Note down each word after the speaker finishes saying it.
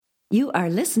You are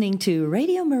listening to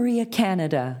Radio Maria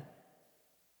Canada.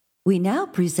 We now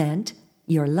present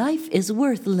Your Life is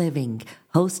Worth Living,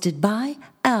 hosted by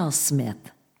Al Smith.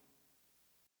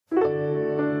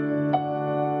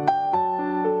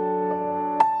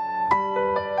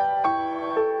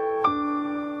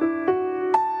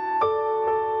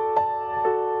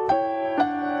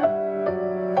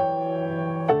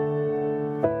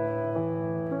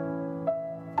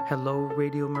 Hello,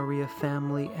 Radio Maria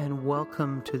family, and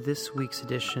welcome to this week's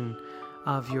edition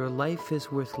of Your Life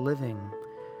is Worth Living.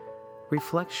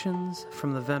 Reflections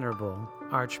from the Venerable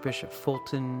Archbishop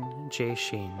Fulton J.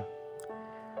 Sheen.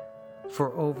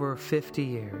 For over 50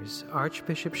 years,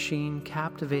 Archbishop Sheen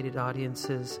captivated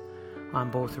audiences on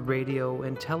both radio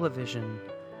and television.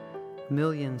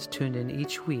 Millions tuned in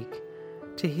each week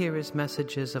to hear his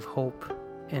messages of hope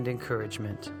and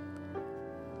encouragement.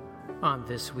 On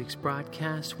this week's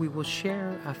broadcast, we will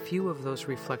share a few of those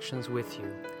reflections with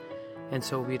you, and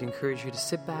so we'd encourage you to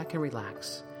sit back and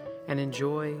relax and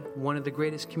enjoy one of the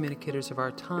greatest communicators of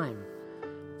our time,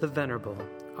 the Venerable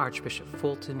Archbishop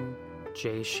Fulton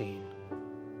J. Sheen.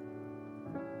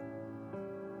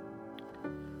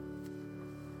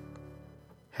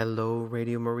 Hello,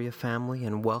 Radio Maria family,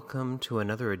 and welcome to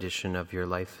another edition of Your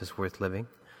Life is Worth Living.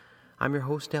 I'm your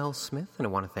host, Al Smith, and I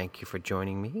want to thank you for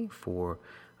joining me for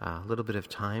a little bit of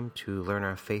time to learn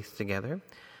our faith together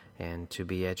and to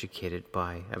be educated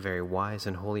by a very wise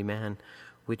and holy man,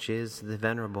 which is the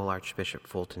Venerable Archbishop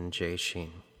Fulton J. Sheen.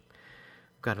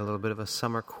 Got a little bit of a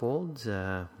summer cold,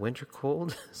 winter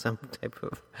cold, some type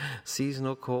of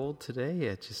seasonal cold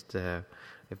today.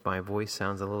 If my voice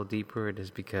sounds a little deeper, it is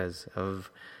because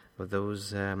of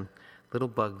those little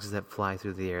bugs that fly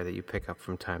through the air that you pick up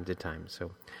from time to time.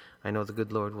 So I know the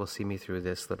good Lord will see me through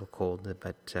this little cold,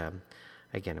 but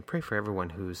again, I pray for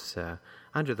everyone who's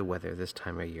under the weather this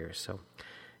time of year. So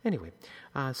anyway,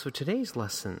 so today's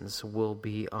lessons will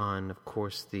be on, of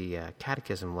course, the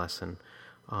catechism lesson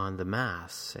on the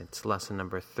Mass. It's lesson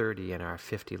number 30 in our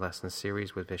 50-lesson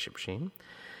series with Bishop Sheen.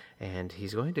 And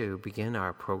he's going to begin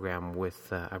our program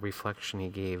with a reflection he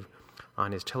gave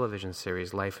on his television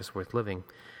series, Life is Worth Living.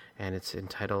 And it's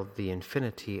entitled The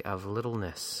Infinity of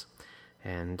Littleness.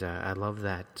 And I love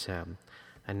that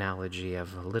analogy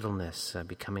of littleness,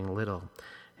 becoming little,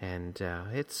 and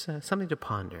it's something to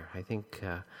ponder. I think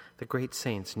the great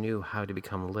saints knew how to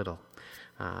become little.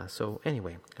 So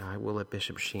anyway, I will let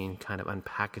Bishop Sheen kind of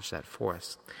unpackage that for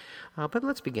us. But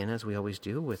let's begin, as we always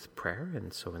do, with prayer.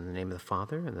 And so in the name of the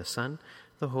Father, and the Son,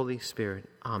 the Holy Spirit,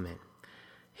 Amen.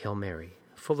 Hail Mary,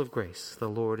 full of grace, the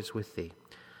Lord is with thee.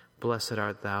 Blessed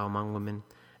art thou among women,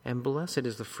 and blessed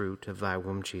is the fruit of thy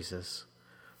womb, Jesus.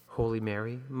 Holy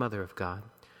Mary, Mother of God,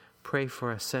 pray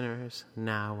for us sinners,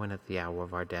 now and at the hour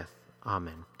of our death.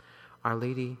 Amen. Our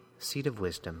Lady, Seat of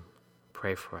Wisdom,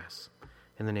 pray for us.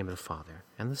 In the name of the Father,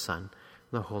 and the Son,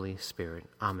 and the Holy Spirit.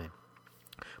 Amen.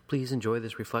 Please enjoy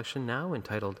this reflection now,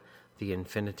 entitled The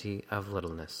Infinity of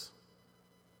Littleness.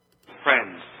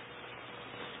 Friends,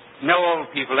 no old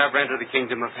people ever enter the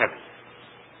kingdom of heaven.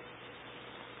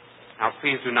 Now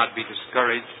please do not be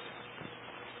discouraged.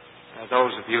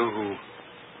 Those of you who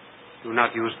do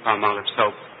not use palm olive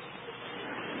soap,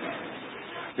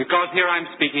 because here I'm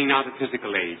speaking not of physical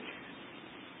age,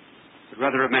 but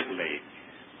rather of mental age.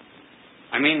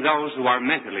 I mean those who are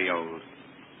mentally old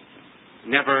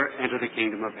never enter the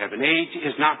kingdom of heaven. Age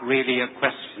is not really a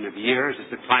question of years,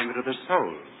 it's the climate of the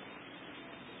soul.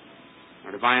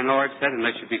 Our divine Lord said,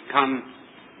 unless you become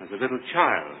as a little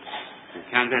child, you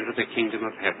can't enter the kingdom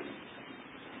of heaven.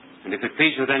 And if it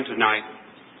please you then tonight,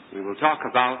 we will talk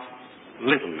about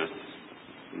littleness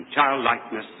and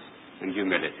childlikeness and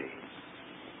humility.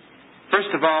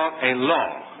 First of all, a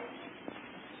law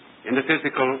in the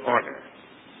physical order.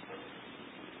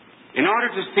 In order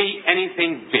to see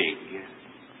anything big,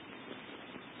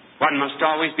 one must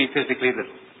always be physically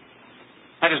little.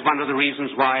 That is one of the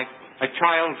reasons why a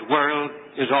child's world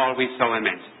is always so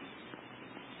immense.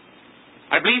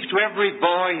 I believe to every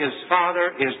boy his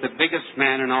father is the biggest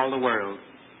man in all the world,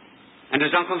 and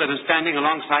his uncle that is standing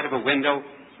alongside of a window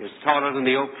is taller than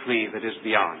the oak tree that is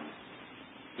beyond.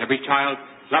 Every child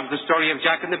loves the story of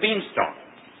Jack and the Beanstalk.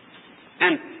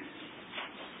 And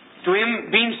to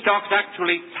him, beanstalks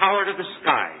actually tower to the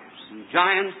skies, and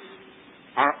giants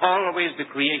are always the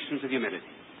creations of humility.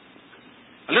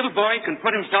 A little boy can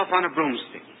put himself on a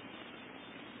broomstick,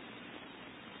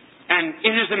 and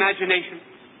in his imagination,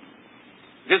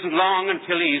 it isn't long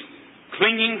until he's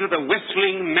clinging to the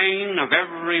whistling mane of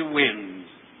every wind,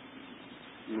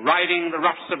 riding the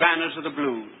rough savannas of the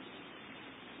blues.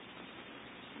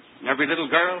 And every little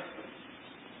girl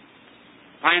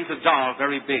finds a doll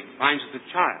very big, finds it a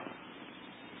child.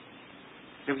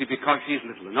 simply because she's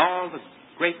little, and all the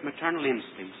great maternal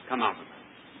instincts come out of her.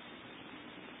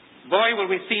 Boy will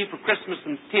receive for Christmas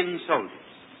some tin soldiers.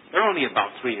 They're only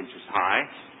about 3 inches high.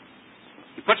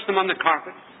 He puts them on the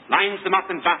carpet, lines them up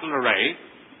in battle array,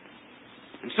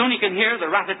 and soon he can hear the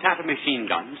rat-a-tat of machine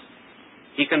guns.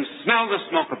 He can smell the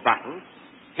smoke of battle,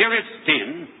 hear its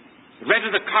din. The red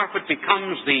of the carpet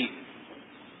becomes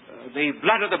the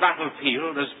blood of the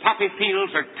battlefield as poppy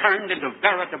fields are turned into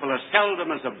veritable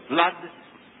aceldom of blood.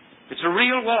 It's a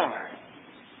real war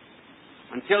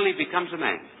until he becomes a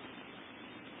man.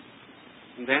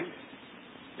 And then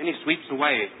he sweeps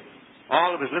away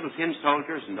all of his little tin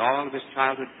soldiers and all of his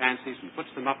childhood fancies and puts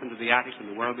them up into the attic, and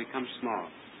the world becomes small.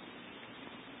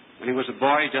 When he was a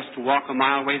boy, just to walk a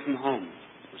mile away from home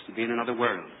was to be in another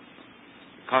world.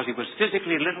 Because he was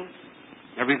physically little,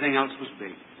 everything else was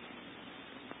big.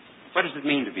 What does it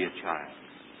mean to be a child?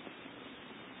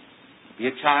 To be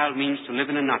a child means to live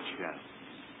in a nutshell.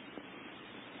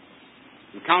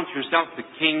 You count yourself the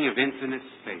king of infinite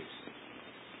space.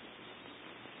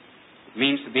 It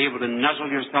means to be able to nuzzle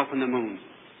yourself in the moon,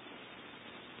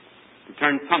 to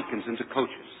turn pumpkins into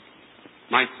coaches,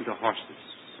 mice into horses.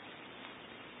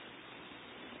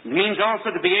 It means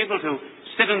also to be able to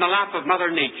sit in the lap of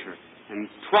Mother Nature and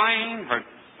twine her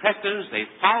tresses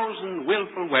 1,000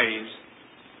 willful ways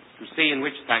to see in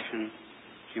which fashion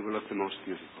she will look the most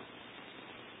beautiful.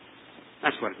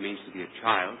 That's what it means to be a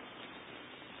child.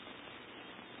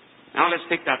 Now let's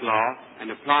take that law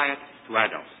and apply it to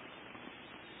adults.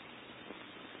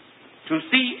 To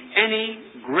see any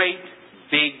great,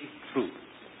 big truth,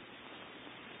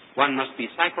 one must be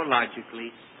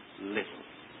psychologically little.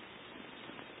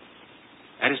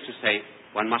 That is to say,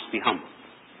 one must be humble.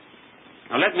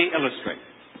 Now let me illustrate.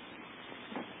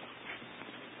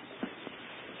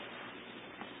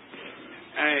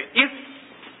 If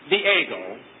the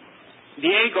ego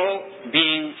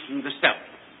being the self,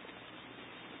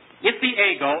 if the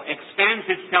ego expands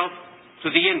itself to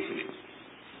the infinite,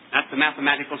 that's the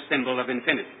mathematical symbol of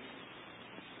infinity,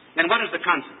 then what is the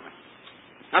consequence?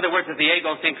 In other words, if the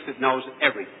ego thinks it knows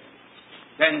everything,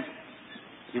 then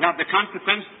you have the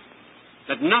consequence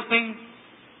that nothing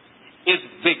is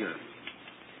bigger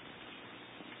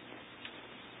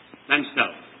than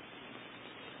self.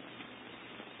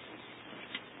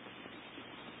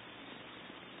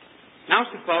 Now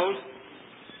suppose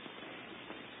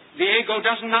the ego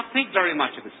does not think very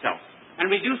much of itself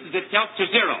and reduces itself to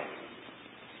zero.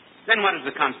 Then what is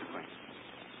the consequence?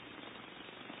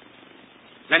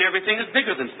 Then everything is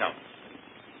bigger than self.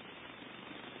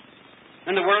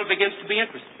 Then the world begins to be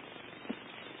interesting.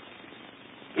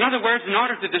 In other words, in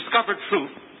order to discover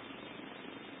truth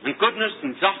and goodness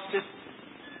and justice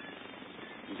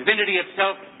and divinity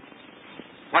itself,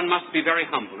 one must be very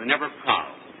humble and never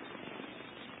proud.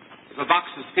 If a box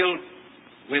is filled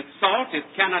with salt, it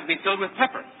cannot be filled with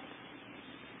pepper.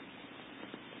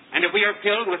 And if we are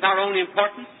filled with our own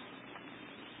importance,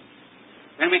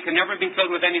 then we can never be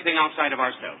filled with anything outside of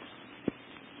ourselves.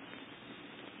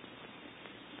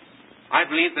 I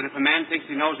believe that if a man thinks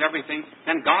he knows everything,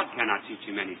 then God cannot teach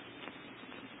him anything.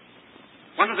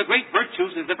 One of the great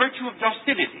virtues is the virtue of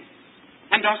docility.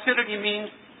 And docility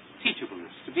means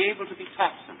teachableness, to be able to be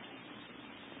taught something.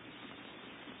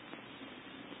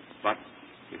 But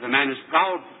if a man is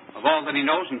proud of all that he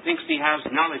knows and thinks he has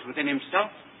knowledge within himself,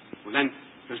 well then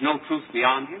there's no truth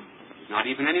beyond him. There's not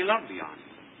even any love beyond him.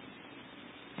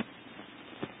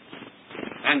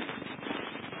 And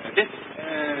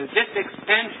this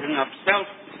expansion of self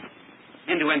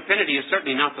into infinity is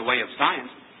certainly not the way of science.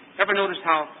 Ever notice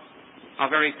how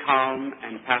very calm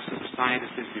and passive a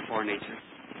scientist is before nature?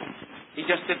 He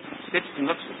just sits and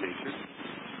looks at nature.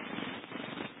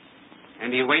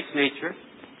 And he awaits nature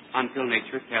until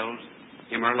nature tells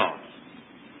him her laws.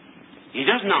 He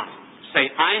does not say,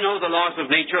 I know the laws of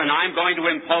nature and I'm going to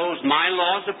impose my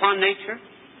laws upon nature.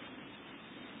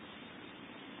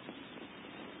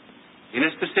 In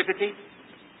his passivity,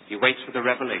 he waits for the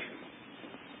revelation.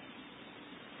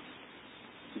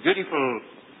 A beautiful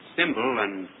symbol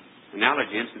and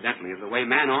analogy, incidentally, of the way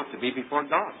man ought to be before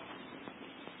God.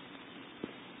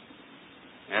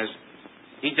 As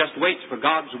he just waits for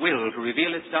God's will to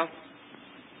reveal itself,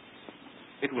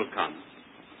 it will come.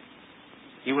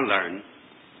 He will learn.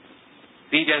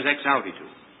 Fides ex auditu.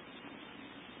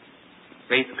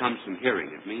 Faith comes from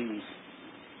hearing. It means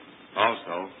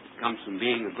also it comes from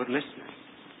being a good listener.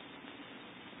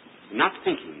 Not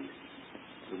thinking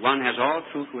that one has all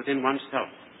truth within oneself.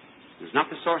 It is not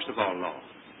the source of all law.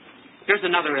 Here's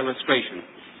another illustration.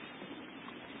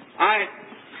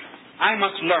 I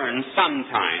must learn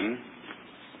sometime.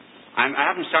 I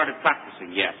haven't started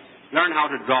practicing yet. Learn how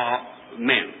to draw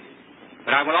men.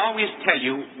 but I will always tell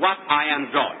you what I am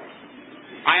drawing.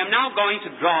 I am now going to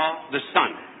draw the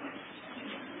sun.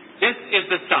 This is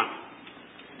the sun.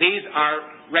 These are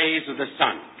rays of the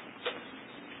sun.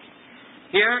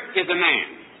 Here is a man.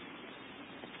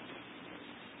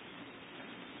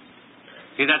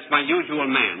 See, that's my usual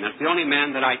man. That's the only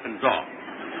man that I can draw.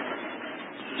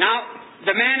 Now,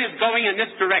 the man is going in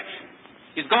this direction.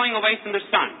 He's going away from the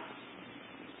sun.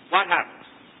 What happens?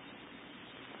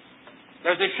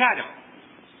 There's a shadow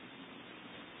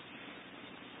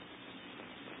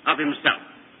of himself.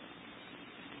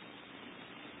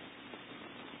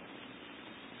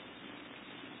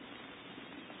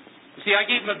 You see, I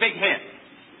gave him a big head.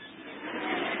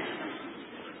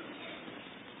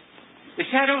 The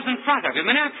shadow's in front of him,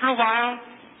 and after a while,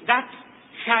 that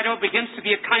shadow begins to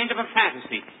be a kind of a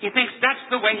fantasy. He thinks that's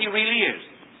the way he really is.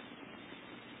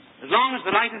 As long as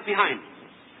the light is behind him,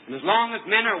 and as long as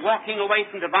men are walking away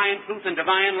from divine truth and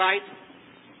divine light,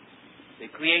 they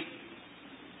create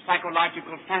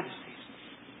psychological fantasies.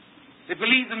 They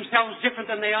believe themselves different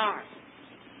than they are.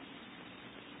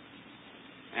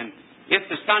 And if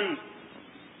the sun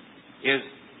is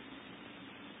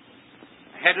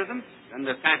ahead of them, then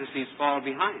the fantasies fall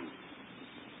behind.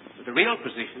 But the real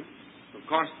position, of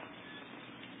course,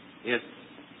 is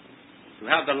to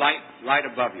have the light right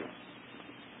above you.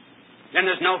 Then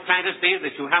there's no fantasy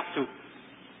that you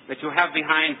have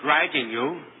behind dragging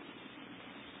you.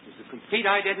 There's a complete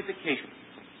identification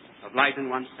of light in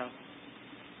oneself.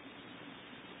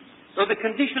 So the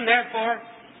condition, therefore,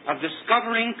 of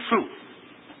discovering truth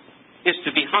is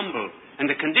to be humble, and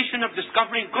the condition of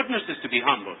discovering goodness is to be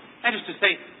humble. That is to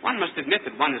say, one must admit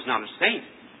that one is not a saint.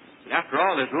 But after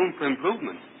all, there's room for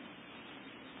improvement.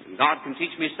 And God can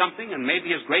teach me something, and maybe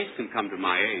His grace can come to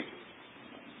my aid.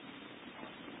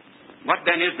 What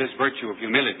then is this virtue of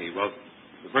humility? Well,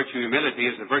 the virtue of humility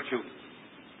is the virtue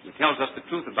that tells us the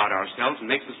truth about ourselves and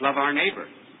makes us love our neighbor.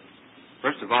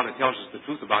 First of all, it tells us the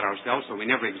truth about ourselves so we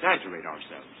never exaggerate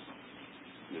ourselves.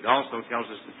 And it also tells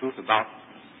us the truth about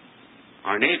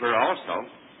our neighbor also,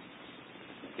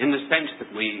 in the sense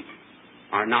that we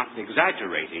are not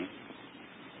exaggerating,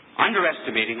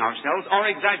 underestimating ourselves, or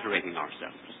exaggerating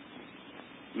ourselves.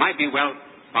 It might be well,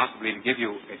 possibly, to give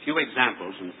you a few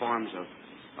examples in forms of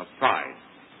pride.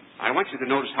 I want you to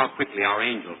notice how quickly our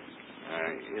angel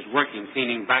is working,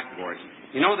 cleaning backboards.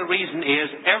 You know, the reason is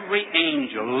every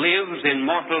angel lives in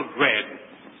mortal dread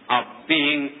of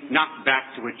being knocked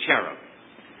back to a cherub.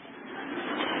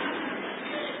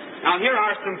 Now, here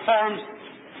are some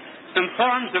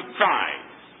forms of pride.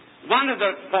 One of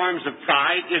the forms of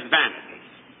pride is vanity.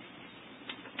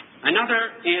 Another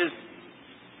is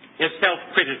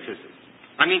self-criticism.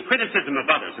 I mean, criticism of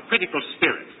others, a critical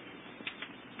spirit.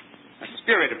 A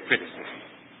spirit of criticism.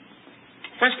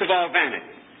 First of all,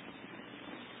 vanity.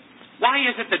 Why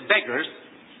is it that beggars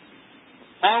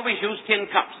always use tin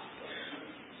cups?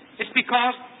 It's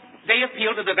because they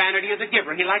appeal to the vanity of the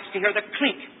giver. He likes to hear the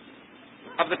clink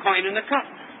of the coin in the cup.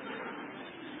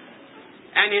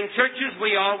 And in churches,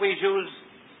 we always use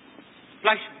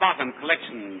flush-bottom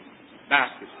collection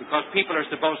baskets because people are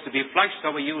supposed to be flush,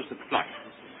 so we use the flush.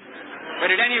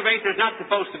 But at any rate, there's not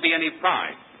supposed to be any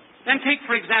pride. Then take,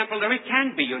 for example, there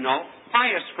can be,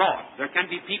 pious fraud. There can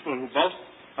be people who boast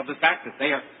of the fact that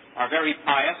they are very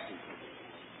pious.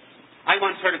 I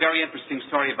once heard a very interesting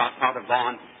story about Father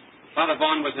Vaughan. Father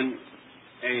Vaughan was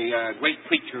a great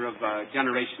preacher of a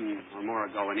generation or more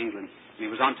ago in England. And he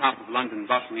was on top of the London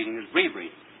bus reading his breviary.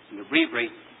 And the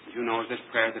breviary, as you know, is this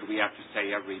prayer that we have to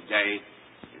say every day.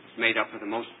 It's made up for the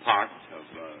most part of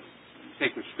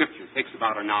sacred scripture. It takes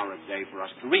about an hour a day for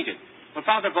us to read it. Well,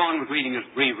 Father Vaughan was reading his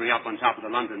breviary up on top of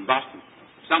the London bus. And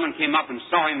someone came up and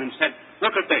saw him and said,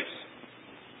 "Look at this.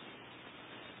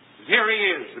 Here he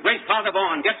is, the great Father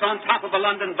Vaughan, gets on top of a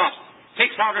London bus,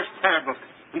 takes out his prayer book,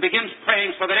 and begins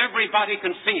praying so that everybody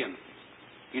can see him.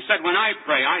 He said, when I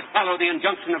pray, I follow the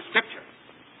injunction of Scripture.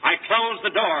 I close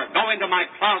the door, go into my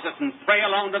closet, and pray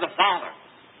alone to the Father."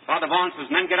 Father Vaughan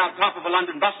says, men get on top of a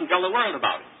London bus and tell the world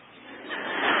about it.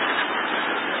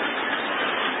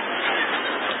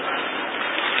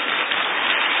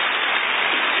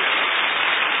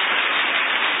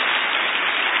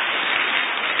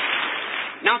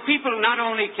 Now, people not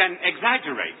only can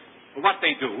exaggerate what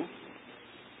they do,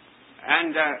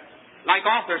 and like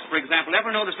authors, for example, ever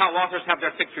notice how authors have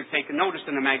their picture taken, noticed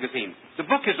in a magazine? The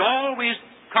book is always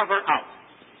cover out.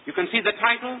 You can see the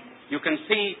title, you can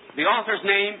see the author's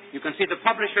name, you can see the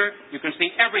publisher, you can see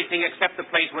everything except the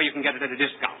place where you can get it at a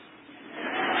discount.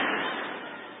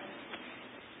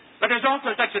 But there's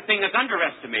also such a thing as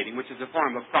underestimating, which is a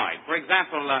form of pride. For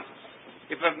example,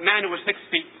 if a man who was 6'6"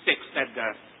 said,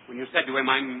 when you said to him,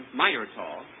 you're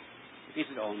tall, if he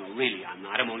said, oh, no, really, I'm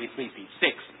not. I'm only 3 feet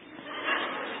 6.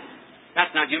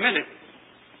 That's not humility.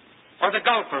 Or the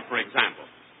golfer, for example,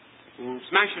 who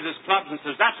smashes his clubs and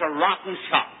says, that's a rotten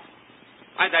shot.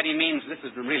 By that he means this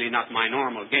is really not my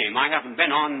normal game. I haven't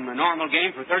been on a normal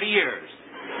game for 30 years.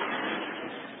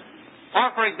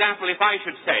 Or, for example, if I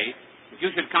should say, if you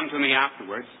should come to me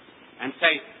afterwards and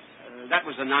say, that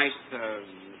was a nice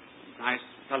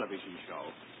television show.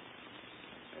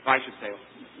 If I should say,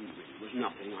 it was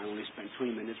nothing, I only spent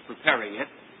 3 minutes preparing it,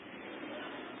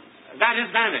 that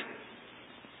is vanity.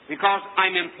 Because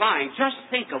I'm implying, just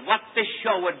think of what this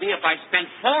show would be if I spent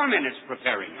 4 minutes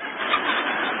preparing it.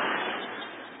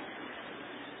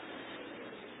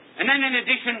 And then in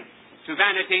addition to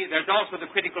vanity, there's also the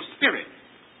critical spirit.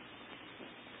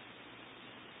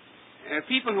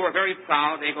 People who are very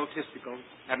proud, egotistical,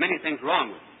 have many things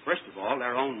wrong with them. First of all,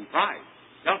 their own pride,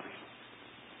 selfishness.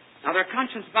 Now, their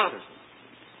conscience bothers them.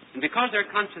 And because their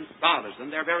conscience bothers them,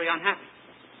 they're very unhappy.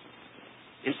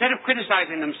 Instead of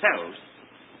criticizing themselves,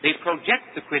 they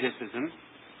project the criticism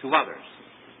to others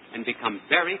and become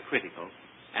very critical,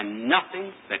 and nothing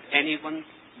that anyone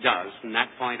does from that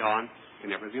point on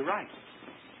can ever be right.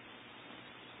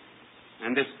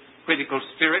 And this critical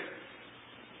spirit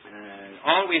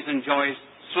always enjoys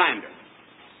slander.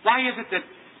 Why is it that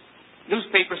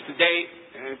newspapers today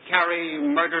carry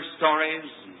murder stories,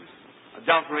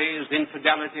 adulteries,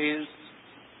 infidelities,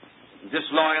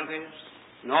 disloyalties,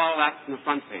 and all that on the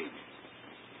front page?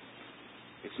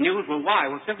 It's news. Well, why?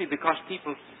 Well, simply because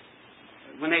people,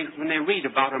 when they read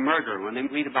about a murderer, when they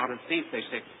read about a thief, they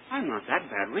say, I'm not that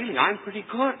bad. Really, I'm pretty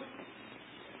good.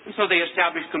 And so they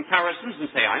establish comparisons and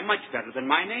say, I'm much better than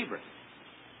my neighbor.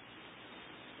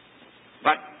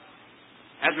 But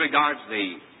as regards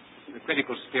the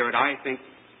critical spirit, I think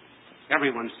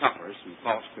everyone suffers from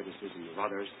false criticism of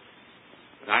others.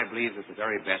 But I believe that the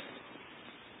very best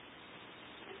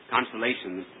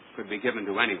consolation that could be given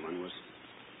to anyone was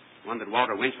one that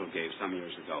Walter Winchell gave some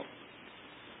years ago.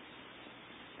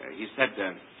 He said,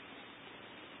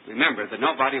 remember that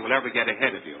nobody will ever get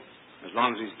ahead of you as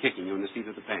long as he's kicking you in the seat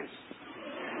of the pants.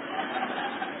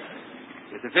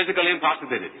 It's a physical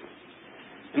impossibility.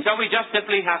 And so we just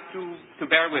simply have to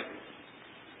bear with it.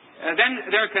 Then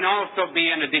there can also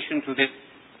be, in addition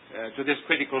to this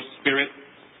critical spirit,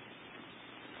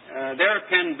 there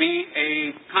can be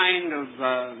a kind of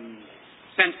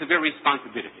sense of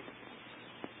irresponsibility.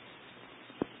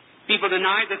 People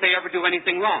deny that they ever do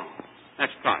anything wrong.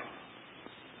 That's pride.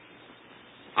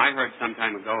 I heard some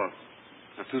time ago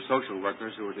of 2 social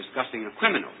workers who were discussing a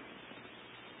criminal.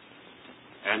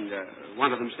 And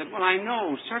one of them said, well, I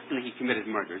know, certainly he committed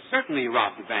murder. Certainly he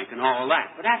robbed a bank and all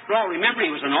that. But after all, remember,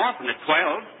 he was an orphan at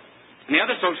 12. And the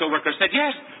other social worker said,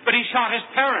 yes, but he shot his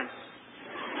parents.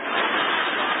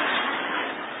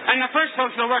 And the first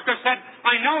social worker said,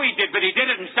 I know he did, but he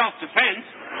did it in self-defense.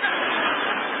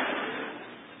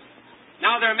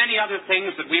 Now, there are many other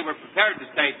things that we were prepared to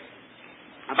say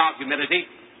about humility,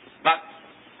 but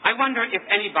I wonder if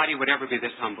anybody would ever be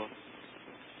this humble.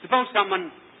 Suppose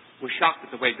someone was shocked at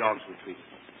the way dogs were treated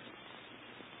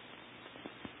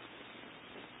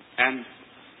and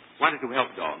wanted to help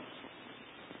dogs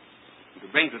and to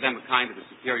bring to them a kind of a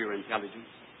superior intelligence.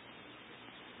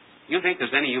 Do you think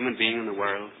there's any human being in the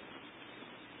world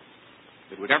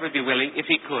that would ever be willing, if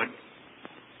he could,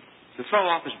 to throw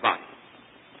off his body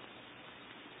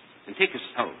and take his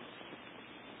soul,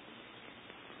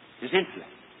 his intellect,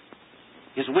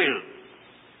 his will,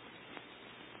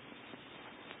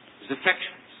 his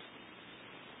affections,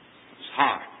 his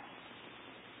heart,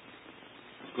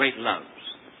 his great loves,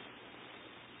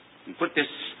 and put this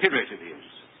spirit of his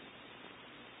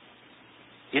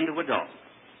into a dog?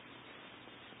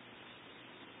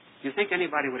 Do you think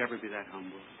anybody would ever be that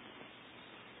humble?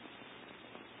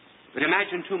 But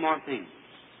imagine 2 more things.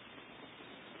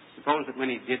 Suppose that when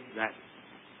he did that,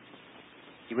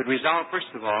 he would resolve, first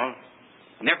of all,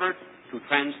 never to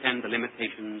transcend the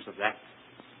limitations of that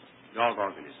dog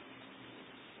organism.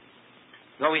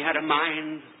 Though he had a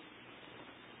mind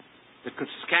that could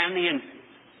scan the infinite,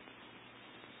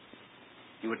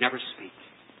 he would never speak,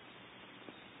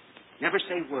 never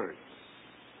say words,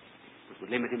 but would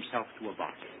limit himself to a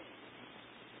body.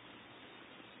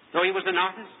 Though he was an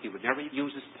artist, he would never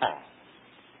use his paw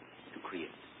to create.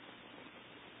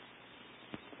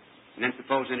 And then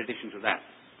suppose, in addition to that,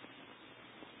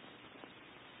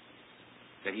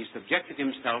 that he subjected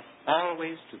himself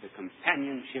always to the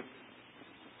companionship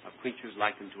of creatures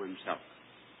like unto himself,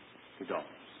 to dogs.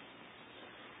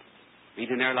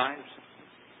 Leading their lives,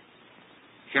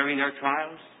 sharing their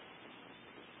trials,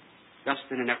 just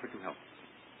in an effort to help.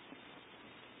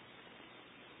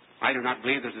 I do not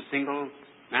believe there's a single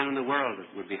man in the world that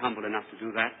would be humble enough to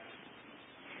do that.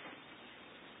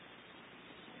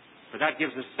 But that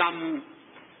gives us some,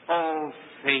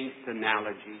 faint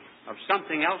analogy of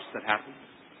something else that happened.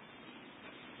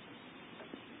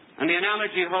 And the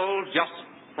analogy holds just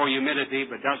for humility,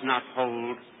 but does not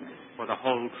hold for the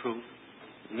whole truth.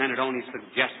 And then it only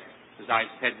suggests, as I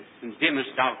said, in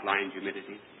dimmest outline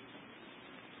humility.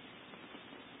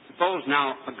 Suppose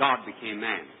now a God became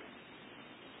man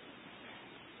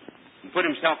and put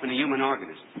himself in a human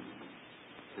organism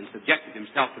and subjected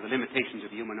himself to the limitations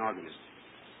of the human organism.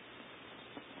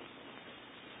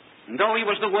 And though he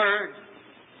was the Word,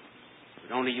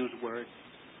 would only use words.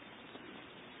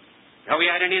 Though he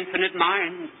had an infinite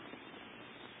mind,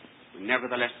 would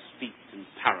nevertheless speak in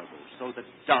parables, so that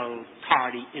dull,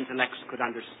 tardy intellects could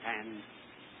understand.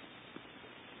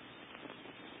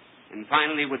 And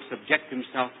finally would subject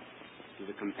himself to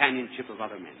the companionship of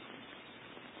other men.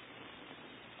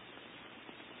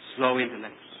 Slow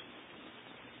intellects,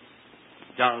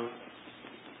 dull,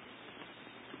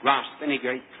 to grasp any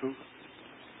great truth,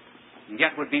 and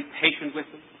yet would be patient with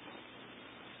them,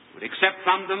 would accept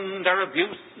from them their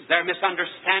abuses, their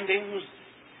misunderstandings,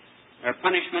 their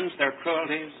punishments, their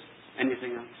cruelties,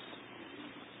 anything else.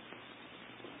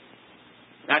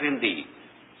 That indeed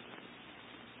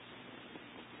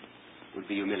would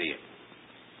be humiliating.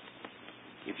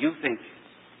 If you think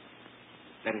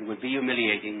that it would be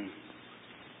humiliating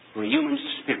for a human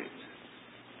spirit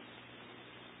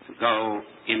to go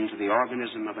into the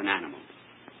organism of an animal,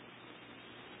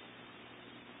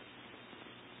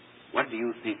 what do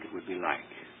you think it would be like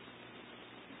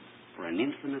for an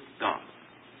infinite God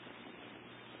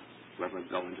to ever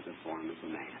go into the form of a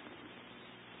man?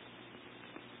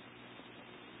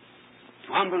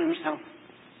 To humble himself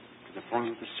to the form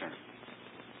of the servant.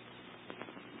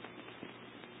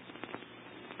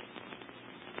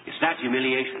 It's that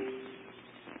humiliation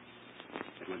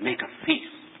that would make a feast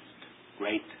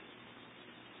great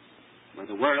where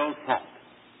the world thought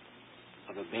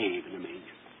of a babe in a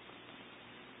manger.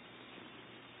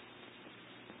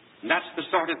 And that's the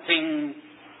sort of thing,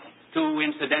 too,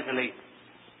 incidentally,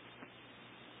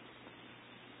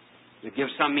 that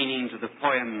gives some meaning to the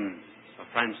poem of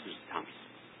Francis Thompson.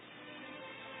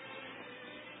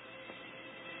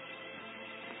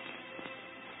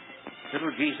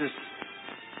 Little Jesus,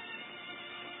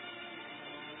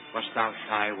 wast thou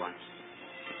shy once?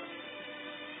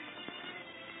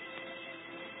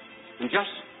 And just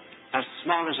as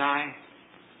small as I,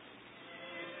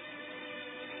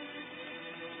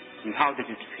 and how did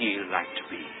it feel like to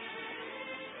be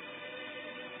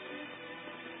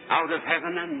out of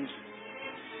heaven and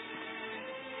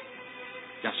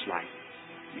just like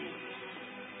me?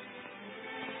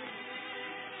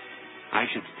 I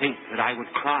should think that I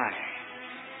would cry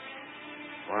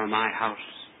for my house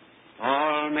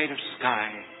all made of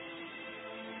sky,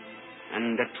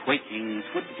 and that waking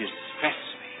 'twould distress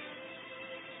me,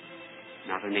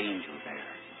 not an angel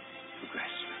there to dress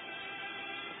me.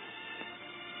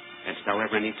 Hadst thou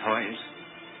ever any toys,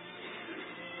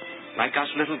 like us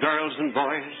little girls and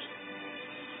boys?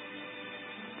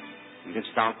 And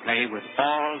didst thou play with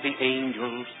all the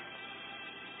angels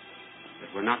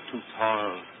that were not too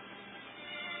tall,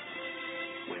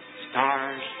 with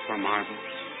stars for marbles?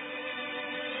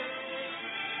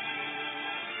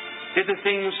 Did the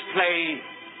things play,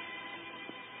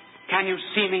 can you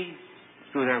see me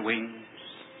through their wings?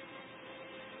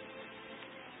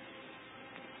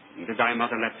 And did thy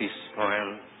mother let thee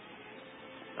spoil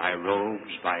thy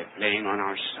robes by playing on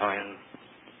our soil?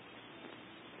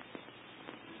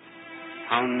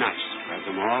 How nice to have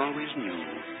them always new,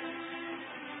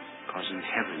 'cause in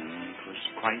heaven 'twas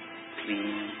quite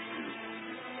clean blue.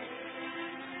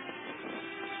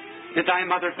 Did thy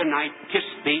mother tonight kiss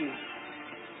thee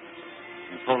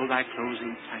and fold thy clothes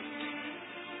in tight?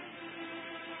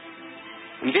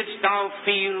 And didst thou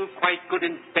feel quite good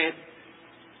in bed,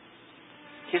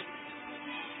 kissed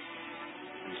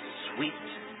and sweet,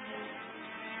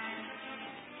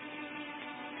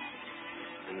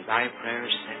 and thy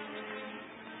prayers said?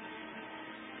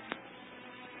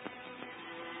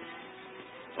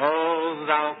 Oh,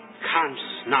 thou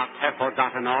canst not have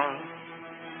forgotten all,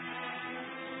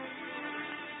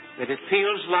 that it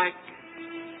feels like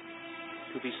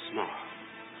to be small.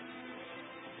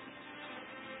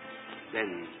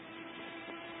 Then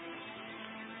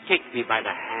take me by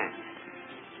the hand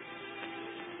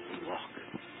and walk,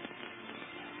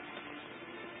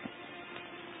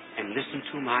 and listen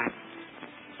to my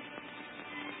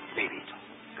baby talk.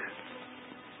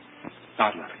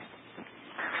 God love you.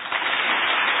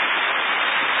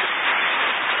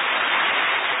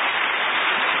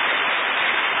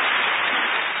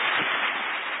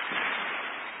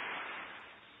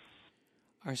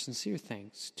 our sincere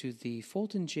thanks to the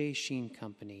Fulton J. Sheen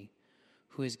Company,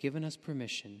 who has given us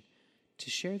permission to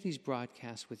share these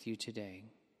broadcasts with you today.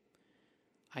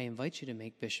 I invite you to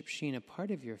make Bishop Sheen a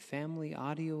part of your family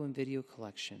audio and video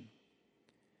collection.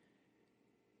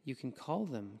 You can call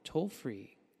them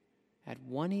toll-free at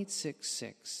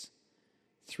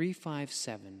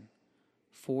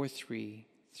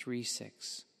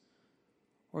 1-866-357-4336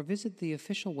 or visit the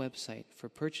official website for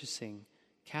purchasing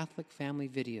Catholic family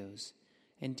videos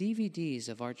and DVDs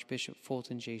of Archbishop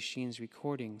Fulton J. Sheen's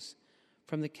recordings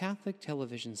from the Catholic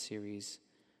television series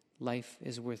Life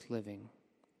is Worth Living.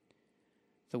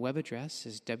 The web address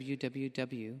is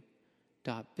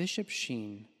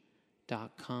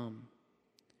www.bishopsheen.com.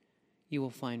 You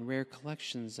will find rare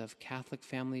collections of Catholic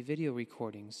family video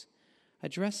recordings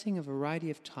addressing a variety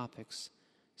of topics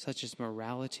such as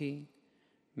morality,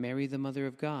 Mary the Mother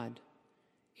of God,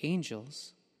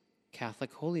 angels,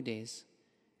 Catholic holy days,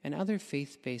 and other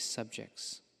faith-based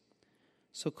subjects.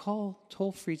 So call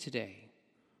toll-free today,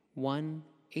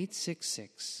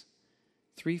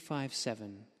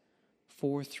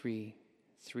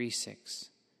 1-866-357-4336.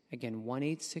 Again,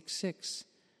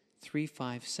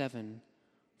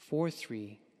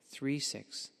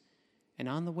 1-866-357-4336. And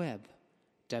on the web,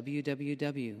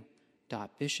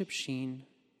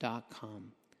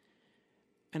 www.bishopsheen.com.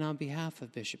 And on behalf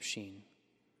of Bishop Sheen,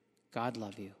 God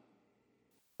love you.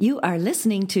 You are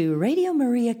listening to Radio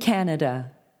Maria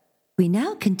Canada. We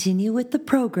now continue with the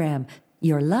program,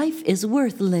 Your Life is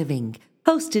Worth Living,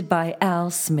 hosted by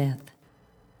Al Smith.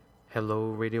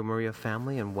 Hello, Radio Maria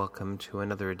family, and welcome to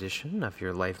another edition of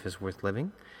Your Life is Worth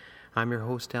Living. I'm your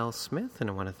host, Al Smith,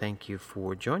 and I want to thank you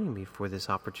for joining me for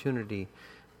this opportunity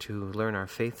to learn our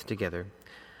faith together.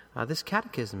 This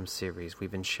catechism series we've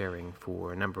been sharing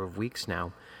for a number of weeks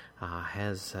now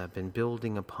has been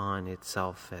building upon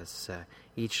itself as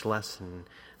each lesson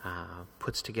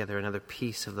puts together another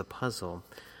piece of the puzzle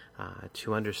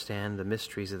to understand the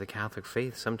mysteries of the Catholic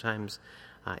faith. Sometimes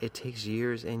it takes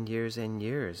years and years and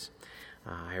years.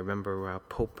 I remember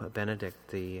Pope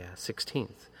Benedict the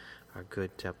 16th, our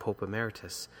good Pope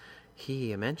Emeritus.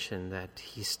 He mentioned that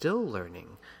he's still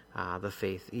learning the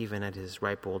faith even at his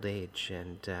ripe old age.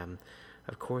 And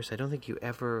of course, I don't think you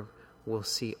ever will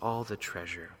see all the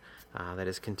treasure that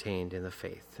is contained in the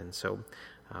faith. And so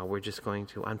we're just going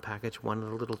to unpackage one of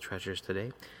the little treasures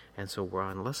today. And so we're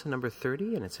on lesson number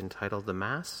 30, and it's entitled The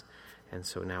Mass. And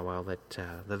so now I'll let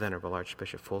the Venerable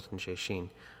Archbishop Fulton J. Sheen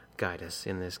guide us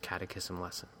in this catechism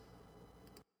lesson.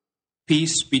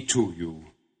 Peace be to you.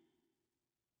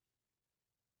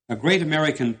 A great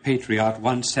American patriot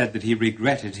once said that he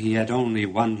regretted he had only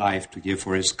one life to give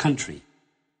for his country.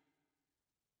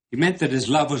 He meant that his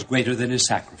love was greater than his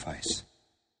sacrifice.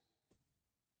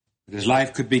 That his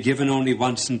life could be given only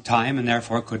once in time and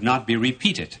therefore could not be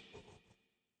repeated.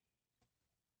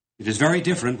 It is very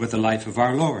different with the life of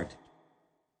our Lord.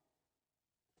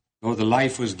 Though the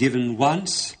life was given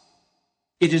once,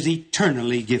 it is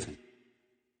eternally given.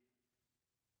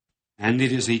 And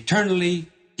it is eternally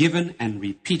given and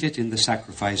repeated in the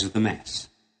sacrifice of the Mass.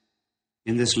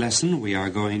 In this lesson, we are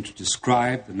going to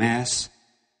describe the Mass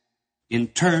in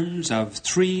terms of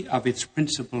three of its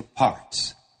principal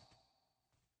parts: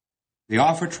 the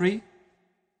offertory,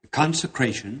 the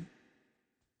consecration,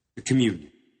 the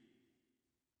communion.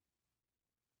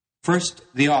 First,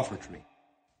 the offertory.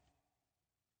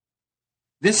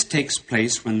 This takes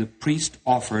place when the priest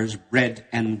offers bread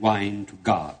and wine to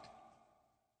God.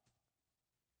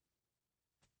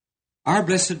 Our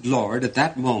blessed Lord, at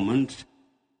that moment,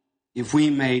 if we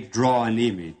may draw an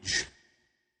image,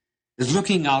 is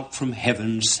looking out from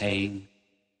heaven saying,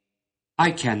 I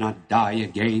cannot die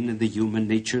again in the human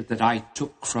nature that I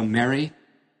took from Mary.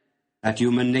 That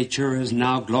human nature is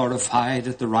now glorified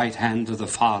at the right hand of the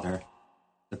Father,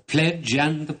 the pledge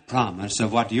and the promise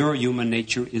of what your human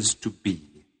nature is to be.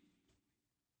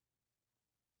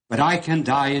 But I can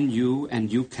die in you,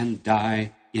 and you can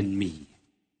die in me.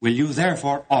 Will you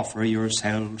therefore offer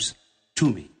yourselves to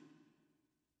me?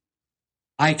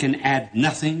 I can add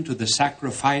nothing to the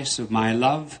sacrifice of my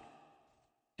love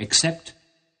except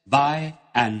by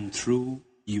and through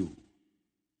you.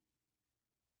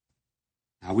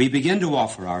 Now we begin to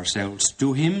offer ourselves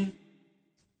to him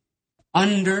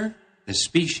under the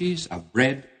species of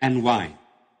bread and wine.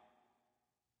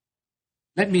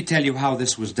 Let me tell you how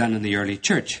this was done in the early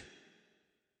church.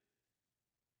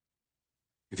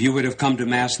 If you would have come to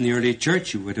Mass in the early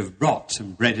church, you would have brought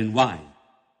some bread and wine.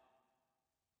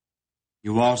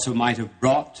 You also might have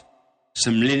brought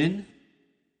some linen,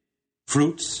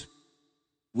 fruits,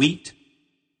 wheat,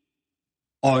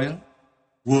 oil,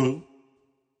 wool,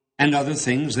 and other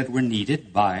things that were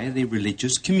needed by the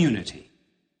religious community.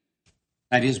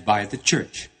 that is, by the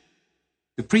church.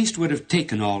 The priest would have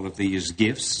taken all of these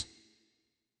gifts,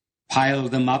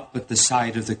 piled them up at the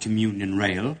side of the communion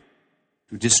rail,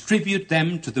 to distribute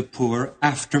them to the poor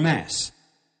after Mass.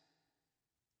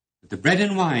 But the bread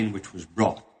and wine which was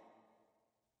brought,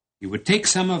 he would take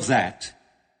some of that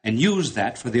and use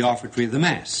that for the offertory of the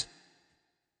Mass.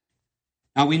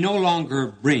 Now, we no longer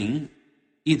bring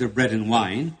either bread and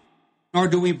wine, nor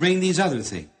do we bring these other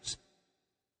things,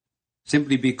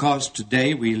 simply because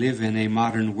today we live in a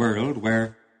modern world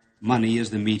where money is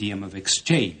the medium of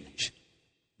exchange.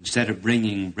 Instead of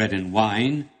bringing bread and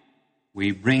wine,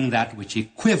 we bring that which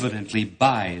equivalently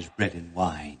buys bread and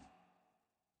wine.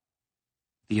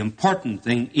 The important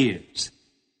thing is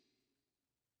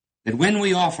that when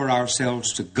we offer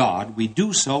ourselves to God, we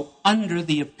do so under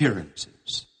the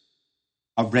appearances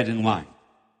of bread and wine.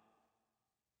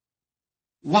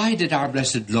 Why did our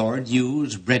blessed Lord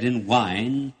use bread and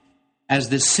wine as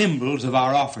the symbols of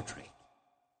our offertory?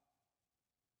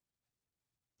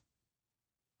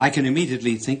 I can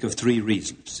immediately think of three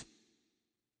reasons.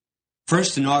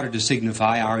 First, in order to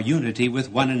signify our unity with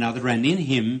one another and in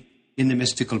Him in the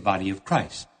mystical body of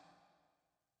Christ.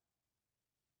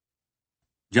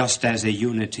 Just as a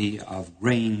unity of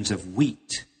grains of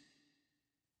wheat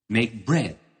make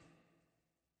bread,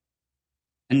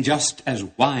 and just as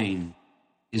wine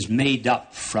is made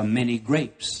up from many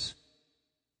grapes,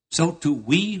 so too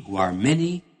we who are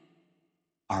many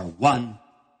are one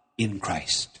in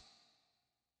Christ.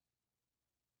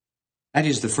 That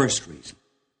is the first reason.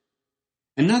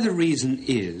 Another reason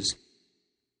is,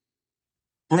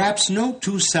 perhaps no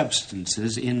two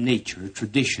substances in nature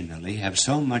traditionally have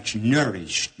so much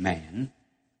nourished man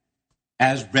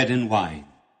as bread and wine.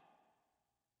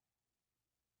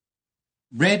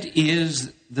 Bread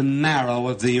is the marrow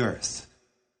of the earth.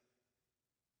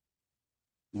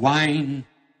 Wine,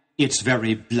 its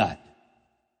very blood.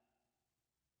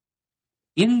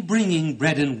 In bringing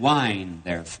bread and wine,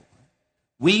 therefore,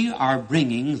 we are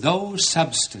bringing those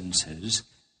substances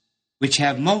which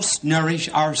have most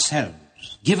nourished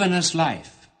ourselves, given us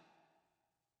life.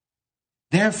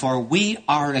 Therefore, we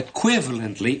are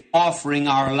equivalently offering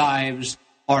our lives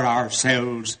or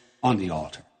ourselves on the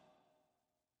altar.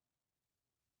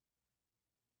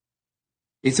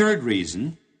 A third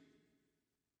reason,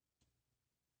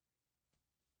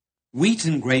 wheat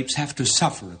and grapes have to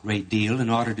suffer a great deal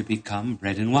in order to become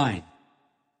bread and wine.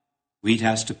 Wheat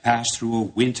has to pass through a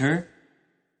winter,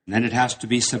 and then it has to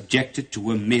be subjected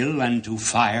to a mill and to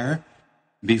fire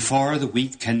before the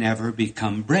wheat can ever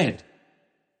become bread.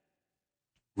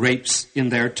 Grapes, in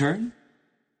their turn,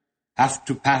 have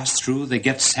to pass through the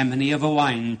Gethsemane of a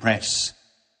wine press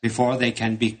before they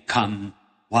can become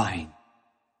wine.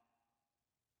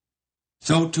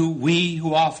 So too we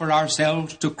who offer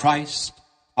ourselves to Christ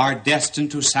are destined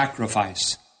to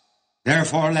sacrifice.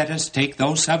 Therefore, let us take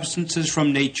those substances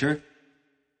from nature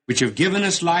which have given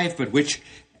us life, but which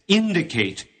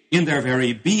indicate in their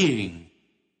very being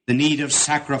the need of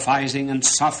sacrificing and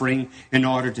suffering in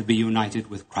order to be united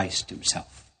with Christ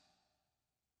Himself.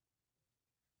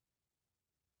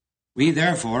 We,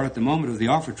 therefore, at the moment of the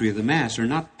offertory of the Mass, are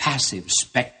not passive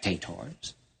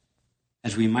spectators,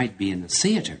 as we might be in the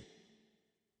theater.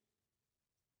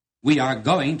 We are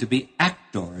going to be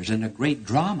actors in a great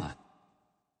drama.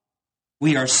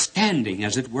 We are standing,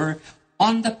 as it were,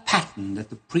 on the paten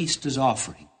that the priest is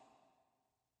offering.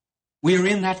 We are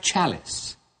in that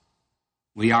chalice.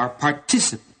 We are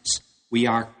participants. We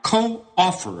are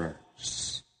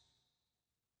co-offerers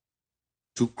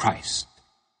to Christ,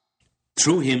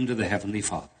 through Him to the Heavenly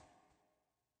Father.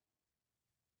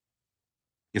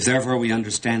 If therefore we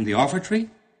understand the offertory,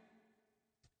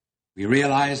 we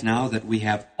realize now that we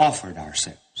have offered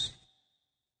ourselves.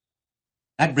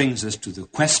 That brings us to the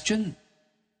question,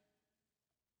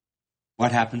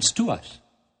 what happens to us?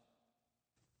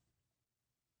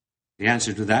 The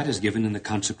answer to that is given in the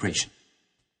consecration.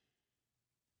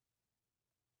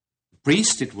 The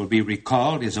priest, it will be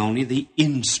recalled, is only the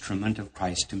instrument of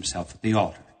Christ Himself at the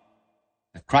altar.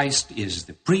 That Christ is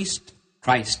the priest,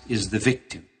 Christ is the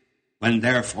victim. When,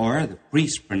 therefore, the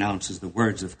priest pronounces the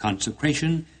words of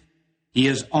consecration, he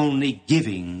is only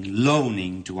giving,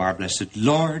 loaning to our blessed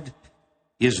Lord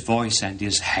His voice and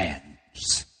His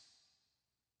hands.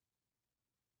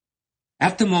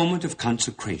 At the moment of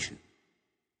consecration,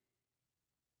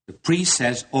 the priest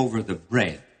says over the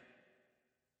bread,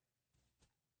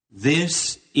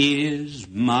 "This is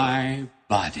my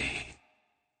body."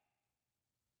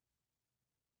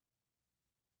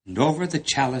 And over the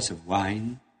chalice of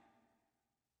wine,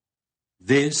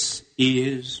 "This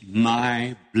is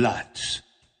my blood."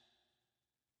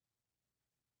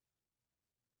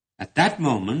 At that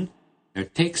moment, there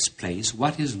takes place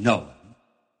what is known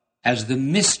as the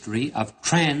mystery of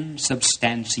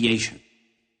transubstantiation.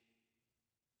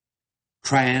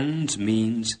 Trans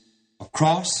means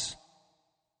across.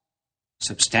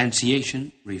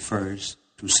 Substantiation refers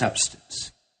to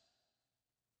substance.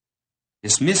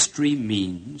 This mystery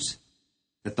means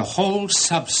that the whole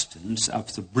substance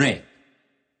of the bread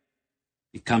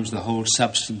becomes the whole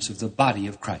substance of the body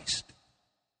of Christ.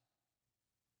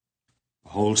 The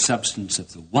whole substance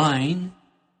of the wine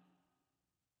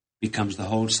becomes the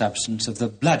whole substance of the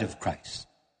blood of Christ.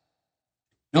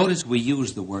 Notice we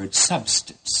use the word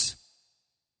substance.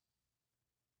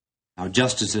 Now,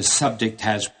 just as a subject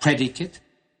has predicate,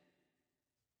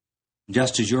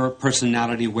 just as your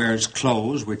personality wears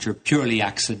clothes which are purely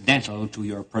accidental to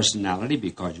your personality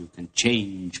because you can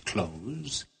change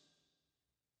clothes,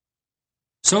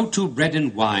 so too bread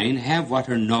and wine have what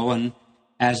are known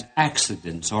as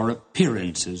accidents or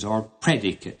appearances or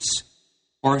predicates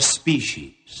or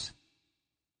species.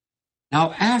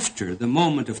 Now, after the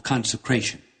moment of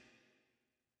consecration,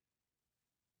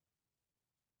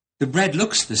 the bread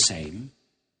looks the same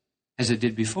as it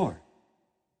did before.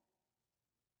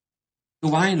 The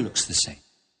wine looks the same.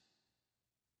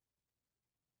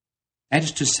 That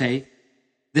is to say,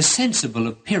 the sensible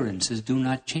appearances do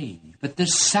not change, but the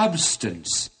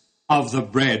substance of the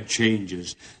bread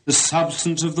changes. The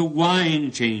substance of the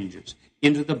wine changes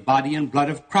into the body and blood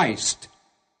of Christ.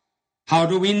 How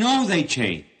do we know they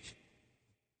change?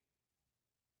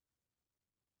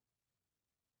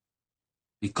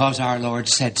 Because our Lord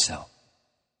said so.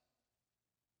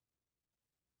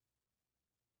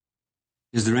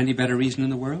 Is there any better reason in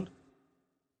the world?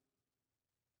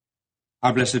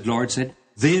 Our blessed Lord said,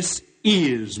 "This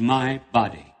is my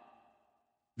body.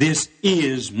 This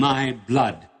is my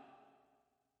blood."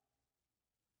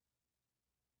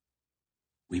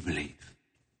 We believe.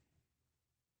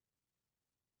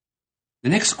 The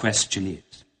next question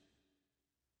is,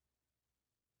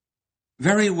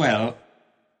 very well,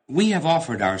 we have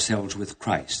offered ourselves with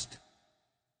Christ.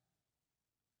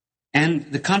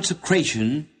 And the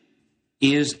consecration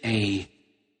is a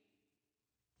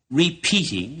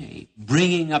repeating, a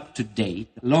bringing up to date,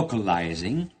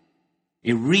 localizing,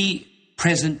 a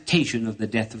representation of the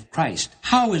death of Christ.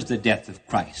 How is the death of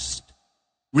Christ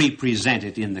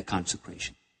represented in the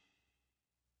consecration?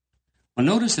 Well,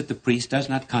 notice that the priest does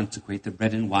not consecrate the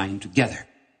bread and wine together.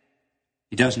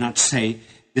 He does not say,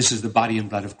 "This is the body and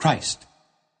blood of Christ."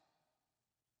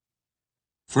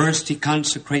 First he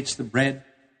consecrates the bread,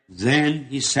 then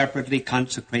he separately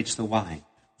consecrates the wine.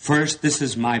 First, "This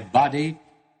is my body,"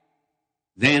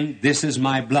 then, "This is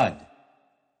my blood."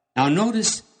 Now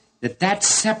notice that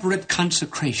separate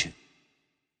consecration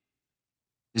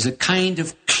is a kind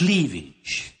of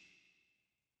cleavage,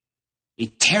 a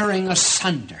tearing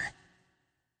asunder,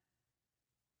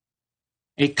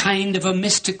 a kind of a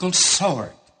mystical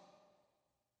sword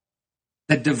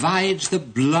that divides the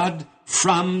blood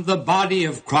from the body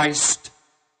of Christ,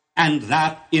 and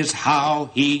that is how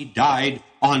he died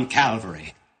on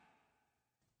Calvary.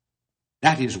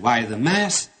 That is why the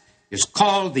Mass is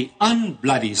called the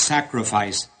unbloody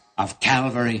sacrifice of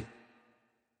Calvary,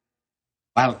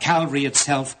 while Calvary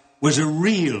itself was a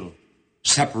real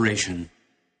separation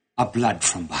of blood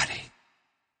from body.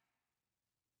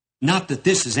 Not that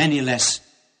this is any less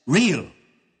real,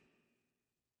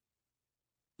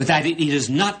 but that it is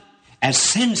not as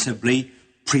sensibly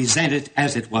presented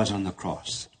as it was on the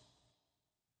cross.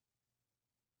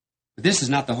 But this is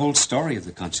not the whole story of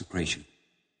the consecration.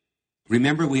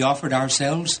 Remember, we offered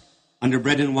ourselves under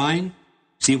bread and wine.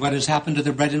 See what has happened to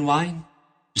the bread and wine?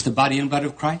 It's the body and blood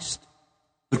of Christ.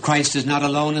 But Christ is not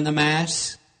alone in the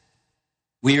Mass.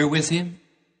 We are with him.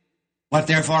 What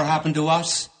therefore happened to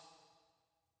us?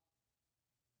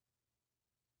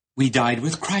 We died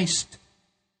with Christ.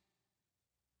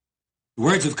 The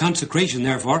words of consecration,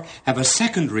 therefore, have a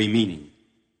secondary meaning.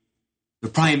 The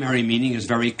primary meaning is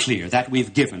very clear, that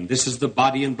we've given. This is the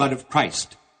body and blood of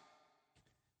Christ.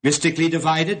 Mystically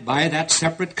divided by that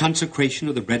separate consecration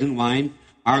of the bread and wine,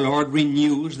 our Lord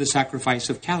renews the sacrifice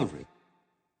of Calvary.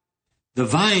 The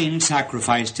vine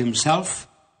sacrificed himself.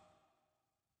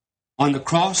 On the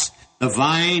cross, the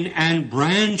vine and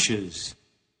branches,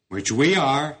 which we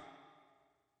are,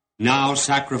 now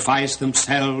sacrifice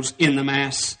themselves in the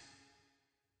Mass.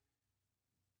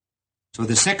 So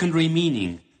the secondary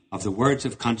meaning of the words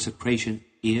of consecration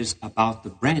is about the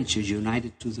branches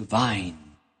united to the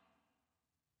vine.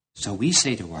 So we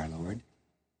say to our Lord,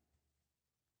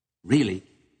 really,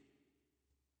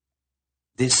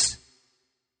 this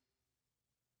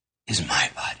is my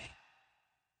body.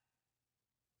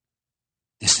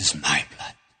 This is my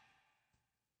blood.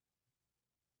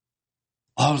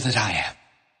 all that I am.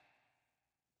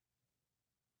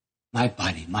 My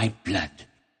body, my blood,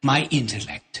 my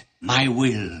intellect, my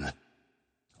will,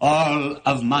 all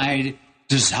of my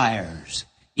desires,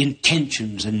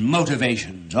 intentions, and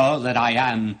motivations, all that I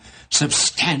am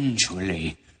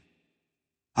substantially,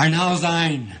 are now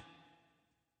thine.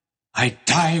 I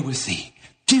die with thee,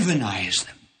 divinize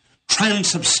them,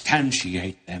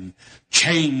 transubstantiate them,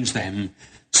 change them,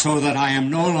 so that I am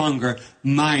no longer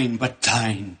mine but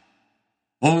thine.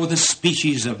 Oh, the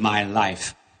species of my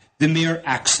life, the mere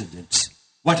accidents,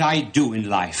 what I do in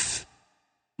life,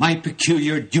 my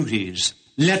peculiar duties,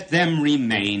 let them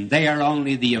remain. They are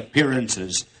only the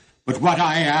appearances. But what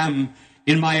I am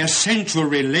in my essential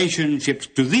relationships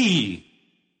to thee,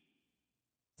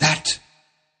 that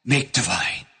make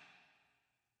divine.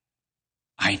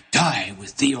 I die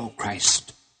with thee, O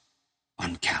Christ,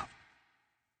 on Calvary.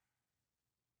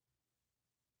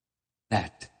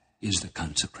 That is the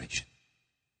consecration.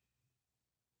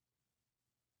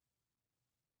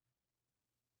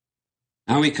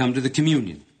 Now we come to the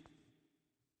communion.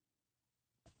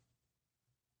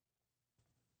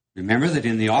 Remember that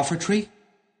in the offertory,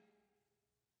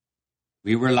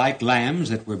 we were like lambs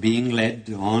that were being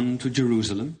led on to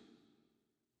Jerusalem.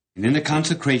 And in the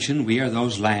consecration, we are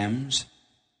those lambs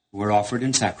who were offered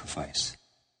in sacrifice.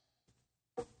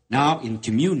 Now, in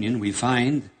communion, we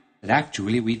find that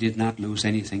actually we did not lose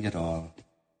anything at all.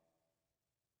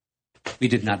 We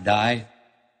did not die.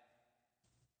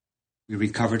 We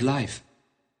recovered life.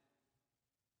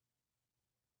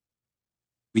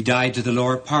 We died to the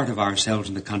lower part of ourselves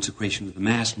in the consecration of the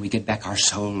Mass, and we get back our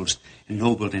souls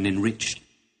ennobled and enriched.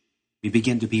 We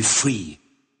begin to be free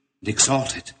and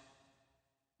exalted.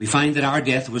 We find that our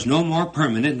death was no more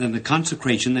permanent than the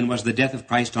consecration than was the death of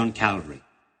Christ on Calvary.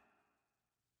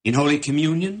 In Holy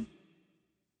Communion,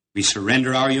 we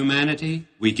surrender our humanity.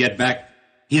 We get back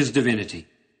his divinity.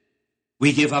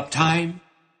 We give up time.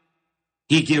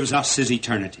 He gives us his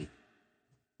eternity.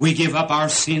 We give up our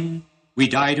sin. We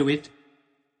die to it.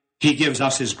 He gives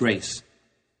us his grace.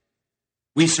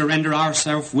 We surrender our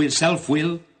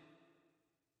self-will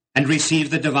and receive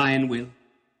the divine will.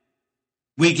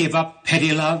 We give up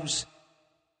petty loves.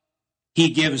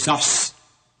 He gives us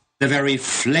the very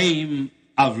flame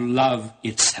of love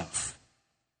itself.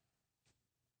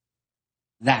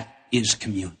 That is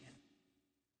communion.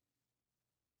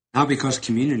 Now, because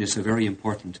communion is so very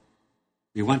important,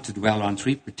 we want to dwell on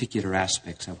three particular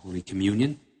aspects of Holy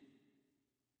Communion.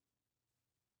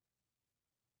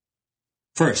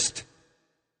 First,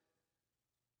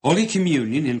 Holy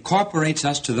Communion incorporates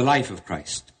us to the life of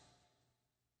Christ.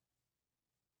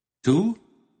 2,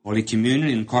 Holy Communion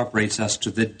incorporates us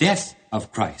to the death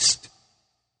of Christ.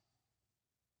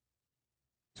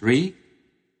 3,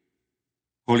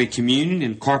 Holy Communion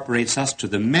incorporates us to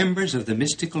the members of the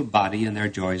mystical body and their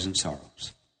joys and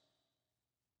sorrows.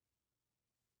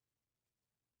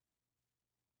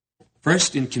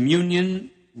 First, in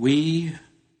communion, we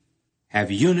have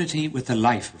unity with the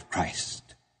life of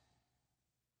Christ.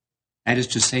 That is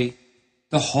to say,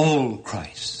 the whole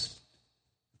Christ.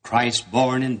 Christ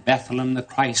born in Bethlehem, the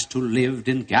Christ who lived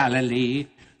in Galilee,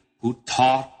 who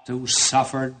taught, who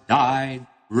suffered, died,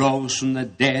 rose from the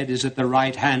dead, is at the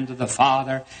right hand of the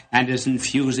Father, and is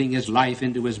infusing his life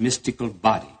into his mystical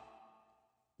body.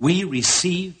 We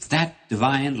receive that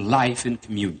divine life in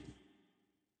communion.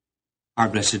 Our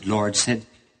blessed Lord said,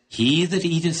 "He that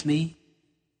eateth me,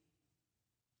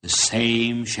 the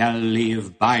same shall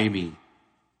live by me."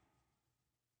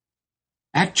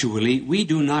 Actually, we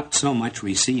do not so much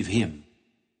receive him,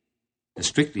 as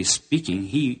strictly speaking,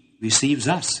 he receives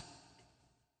us.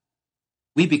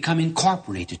 We become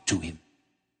incorporated to him.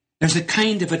 There's a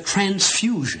kind of a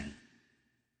transfusion.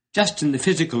 Just in the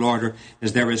physical order,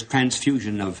 as there is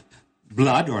transfusion of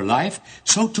blood or life,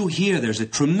 so too here there's a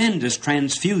tremendous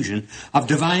transfusion of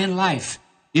divine life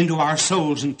into our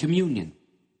souls in communion.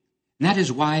 And that is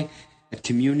why at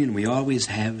communion we always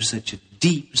have such a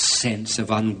deep sense of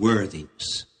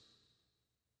unworthiness.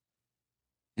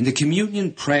 And the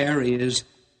communion prayer is,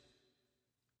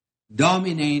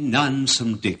 Domine non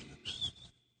sum dignus.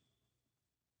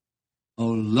 O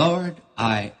Lord,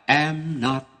 I am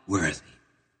not worthy.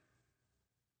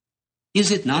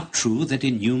 Is it not true that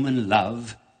in human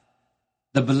love,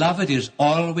 the beloved is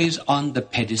always on the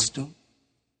pedestal,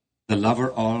 the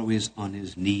lover always on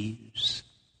his knees?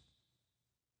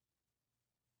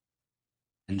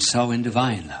 And so in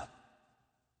divine love,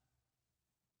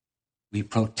 we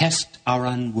protest our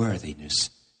unworthiness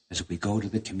as we go to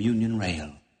the communion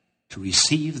rail to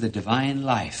receive the divine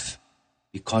life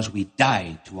because we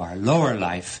died to our lower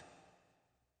life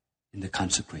in the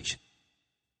consecration.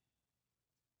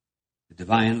 The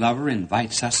divine lover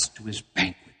invites us to his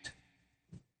banquet.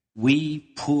 We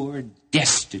poor,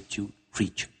 destitute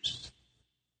creatures.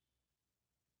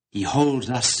 He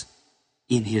holds us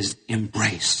in his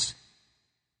embrace.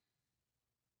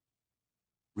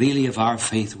 Really, if our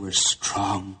faith were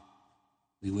strong,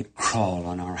 we would crawl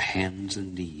on our hands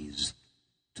and knees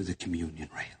to the communion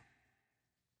rail.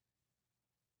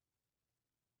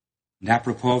 And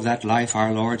apropos of that life,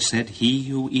 our Lord said, "He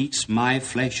who eats my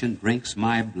flesh and drinks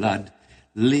my blood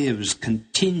lives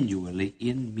continually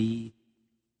in me,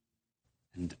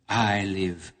 and I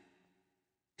live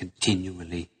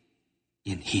continually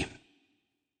in him."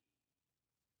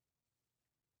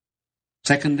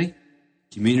 Secondly,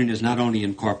 communion is not only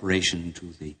incorporation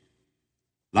to the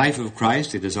life of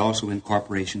Christ, it is also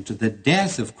incorporation to the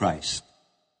death of Christ.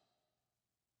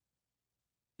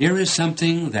 Here is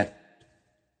something that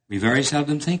we very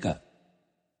seldom think of.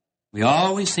 We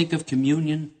always think of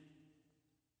communion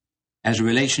as a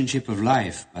relationship of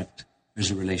life, but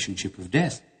as a relationship of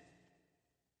death.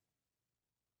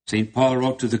 St. Paul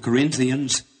wrote to the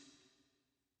Corinthians,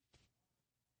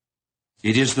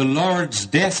 "It is the Lord's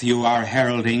death you are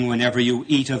heralding whenever you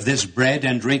eat of this bread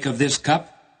and drink of this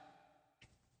cup."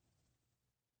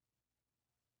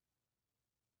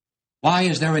 Why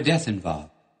is there a death involved?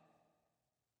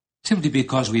 Simply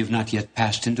because we have not yet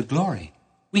passed into glory.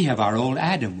 We have our old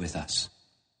Adam with us.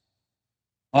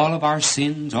 All of our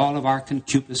sins, all of our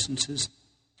concupiscences,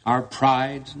 our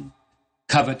pride and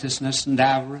covetousness and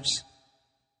avarice.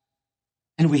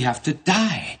 And we have to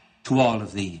die to all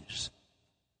of these.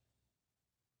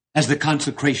 As the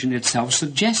consecration itself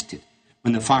suggested,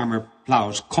 when the farmer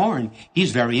plows corn,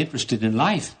 he's very interested in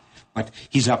life, but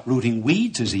he's uprooting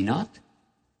weeds, is he not?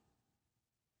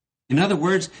 In other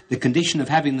words, the condition of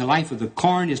having the life of the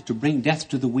corn is to bring death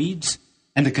to the weeds,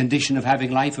 and the condition of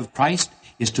having life of Christ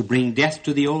is to bring death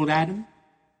to the old Adam.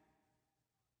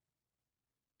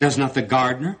 Does not the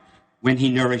gardener, when he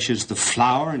nourishes the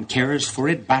flower and cares for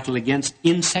it, battle against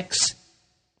insects?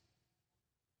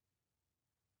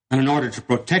 And in order to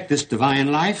protect this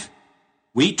divine life,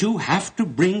 we too have to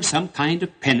bring some kind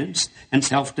of penance and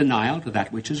self-denial to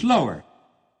that which is lower.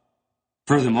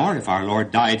 Furthermore, if our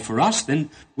Lord died for us, then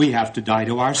we have to die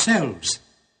to ourselves.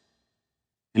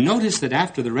 And notice that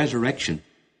after the resurrection,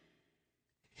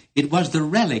 it was the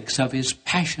relics of his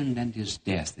passion and his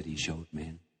death that he showed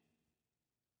men.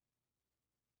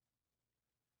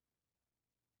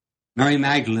 Mary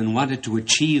Magdalene wanted to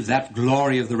achieve that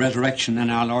glory of the resurrection, and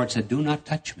our Lord said, "Do not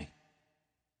touch me."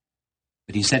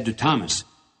 But he said to Thomas,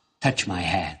 "Touch my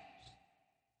hands.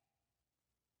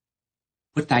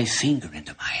 Put thy finger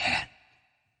into my hand.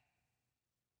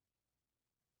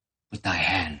 Put thy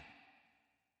hand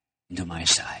into my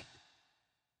side."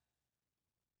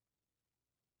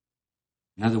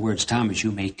 In other words, Thomas,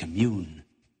 you may commune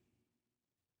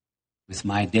with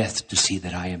my death to see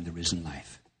that I am the risen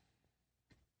life.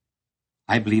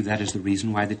 I believe that is the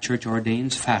reason why the Church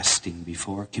ordains fasting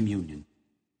before communion,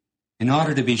 in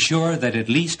order to be sure that at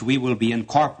least we will be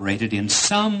incorporated in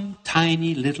some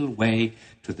tiny little way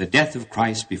to the death of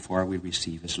Christ before we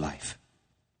receive his life.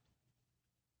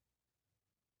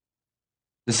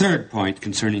 The third point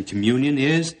concerning communion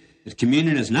is that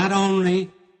communion is not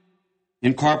only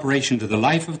incorporation to the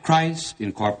life of Christ,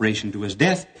 incorporation to his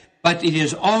death, but it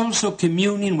is also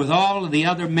communion with all of the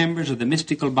other members of the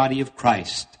mystical body of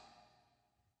Christ.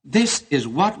 This is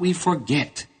what we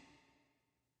forget.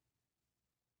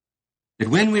 That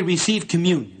when we receive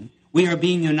communion, we are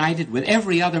being united with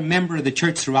every other member of the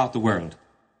church throughout the world.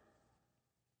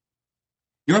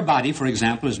 Your body, for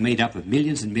example, is made up of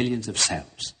millions and millions of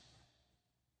cells.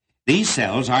 These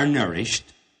cells are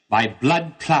nourished by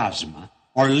blood plasma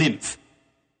or lymph.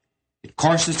 It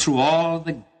courses through all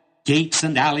the gates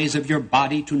and alleys of your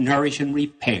body to nourish and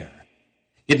repair.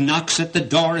 It knocks at the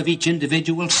door of each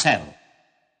individual cell.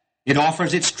 It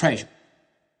offers its treasure.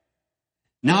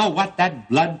 Now what that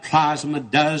blood plasma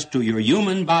does to your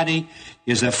human body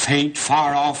is a faint,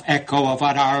 far-off echo of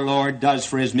what our Lord does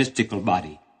for his mystical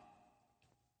body.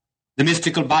 The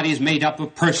mystical body is made up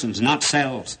of persons, not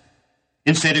cells.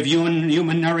 Instead of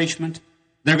human nourishment,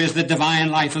 there is the divine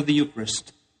life of the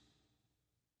Eucharist.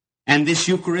 And this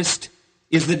Eucharist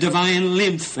is the divine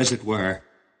lymph, as it were,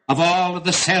 of all of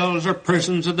the cells or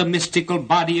persons of the mystical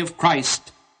body of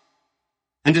Christ.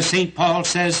 And as St. Paul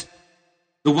says,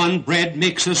 the one bread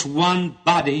makes us one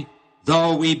body,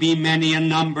 though we be many in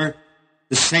number,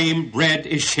 the same bread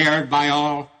is shared by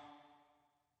all.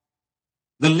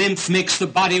 The lymph makes the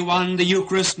body one, the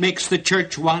Eucharist makes the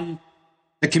church one.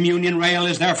 The communion rail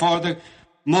is therefore the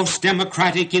most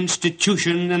democratic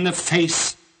institution in the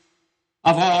face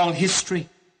of all history.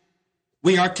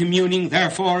 We are communing,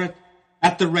 therefore,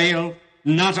 at the rail,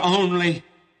 not only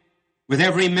with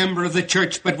every member of the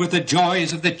church, but with the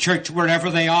joys of the church wherever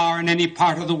they are in any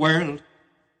part of the world,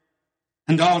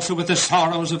 and also with the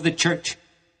sorrows of the church,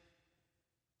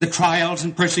 the trials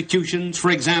and persecutions,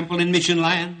 for example, in mission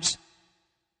lands.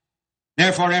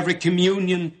 Therefore, every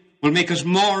communion will make us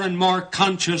more and more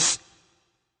conscious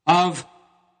of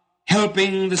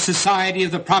helping the society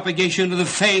of the propagation of the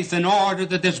faith in order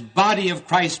that this body of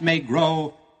Christ may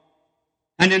grow,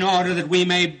 and in order that we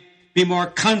may be more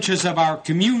conscious of our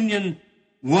communion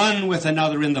one with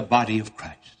another in the body of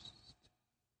Christ.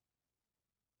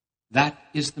 That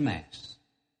is the Mass.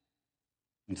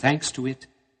 And thanks to it,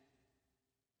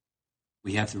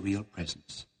 we have the real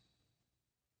presence.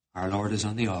 Our Lord is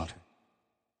on the altar.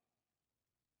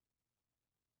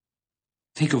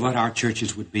 Think of what our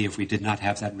churches would be if we did not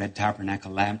have that red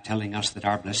tabernacle lamp telling us that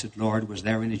our blessed Lord was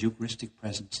there in his Eucharistic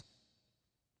presence.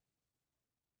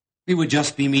 We would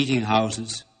just be meeting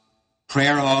houses,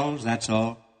 prayer halls, that's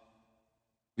all.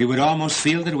 We would almost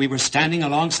feel that we were standing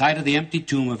alongside of the empty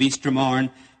tomb of Easter morn,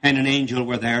 and an angel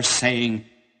were there saying,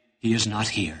 he is not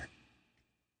here.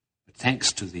 But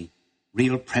thanks to the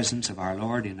real presence of our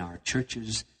Lord in our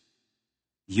churches,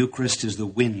 the Eucharist is the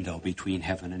window between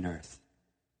heaven and earth.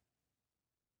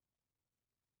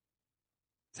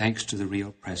 Thanks to the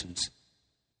real presence,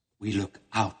 we look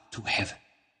out to heaven,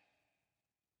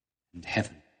 and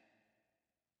heaven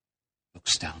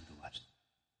looks down to us.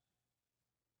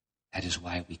 That is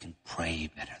why we can pray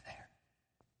better there.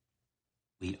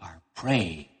 We are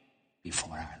praying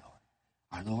before our Lord.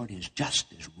 Our Lord is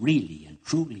just as really and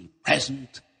truly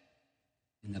present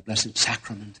in the Blessed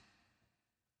Sacrament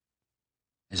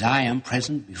as I am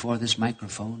present before this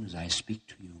microphone as I speak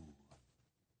to you.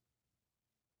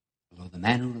 Although the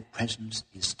manner of presence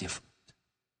is different,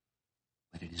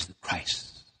 but it is the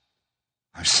Christ,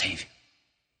 our Savior,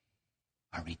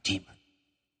 our Redeemer,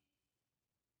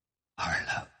 our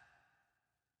love.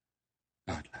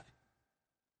 God love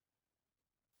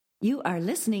you. You are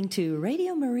listening to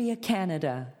Radio Maria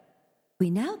Canada. We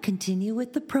now continue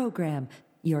with the program,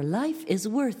 Your Life is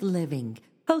Worth Living,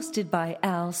 hosted by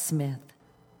Al Smith.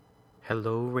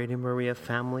 Hello, Radio Maria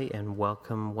family, and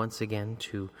welcome once again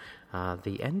to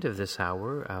the end of this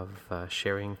hour of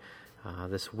sharing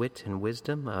this wit and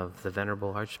wisdom of the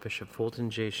Venerable Archbishop Fulton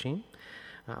J. Sheen.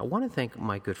 I want to thank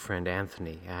my good friend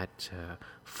Anthony at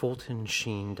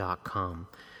FultonSheen.com.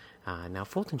 Now,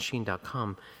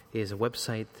 FultonSheen.com is a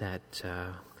website that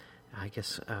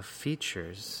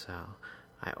features,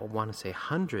 I want to say,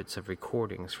 hundreds of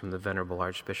recordings from the Venerable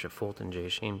Archbishop Fulton J.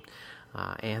 Sheen.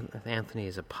 Anthony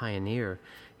is a pioneer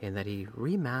in that he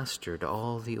remastered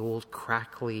all the old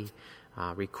crackly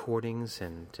recordings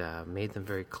and made them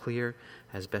very clear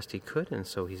as best he could, and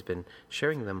so he's been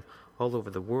sharing them all over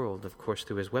the world, of course,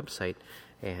 through his website.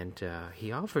 And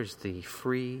he offers the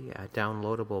free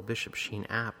downloadable Bishop Sheen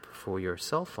app for your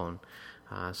cell phone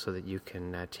so that you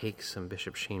can take some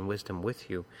Bishop Sheen wisdom with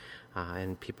you,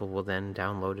 and people will then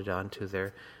download it onto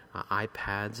their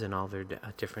iPads and all their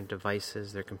different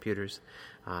devices, their computers.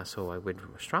 So I would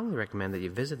strongly recommend that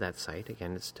you visit that site.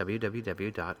 Again, it's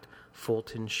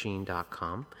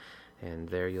www.fultonsheen.com, and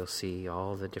there you'll see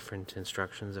all the different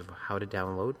instructions of how to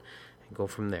download and go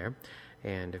from there.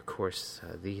 And of course,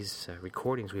 these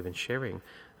recordings we've been sharing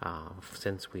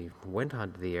since we went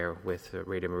onto the air with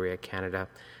Radio Maria Canada,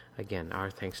 again,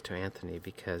 our thanks to Anthony,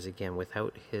 because again,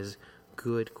 without his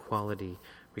good quality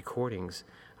recordings,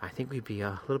 I think we'd be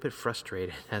a little bit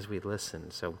frustrated as we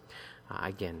listen. So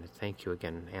again, thank you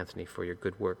again, Anthony, for your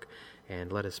good work,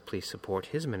 and let us please support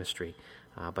his ministry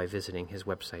by visiting his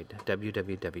website,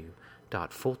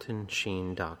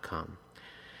 www.fultonsheen.com.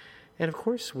 And of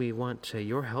course, we want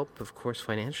your help, of course,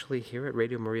 financially here at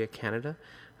Radio Maria Canada.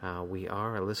 We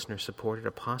are a listener-supported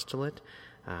apostolate.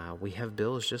 We have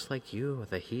bills just like you.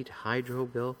 The heat hydro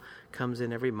bill comes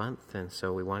in every month, and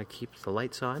so we want to keep the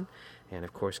lights on and,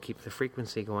 of course, keep the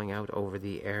frequency going out over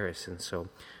the airs. And so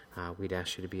we'd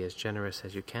ask you to be as generous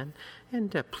as you can.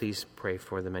 And please pray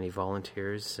for the many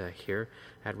volunteers here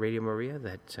at Radio Maria,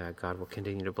 that God will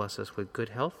continue to bless us with good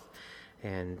health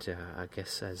and,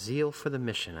 zeal for the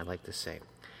mission, I'd like to say.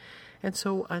 And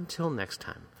so until next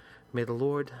time, may the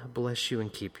Lord bless you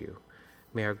and keep you.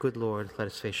 May our good Lord let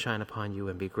his face shine upon you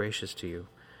and be gracious to you.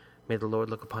 May the Lord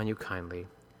look upon you kindly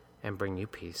and bring you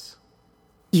peace.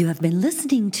 You have been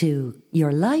listening to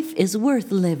Your Life is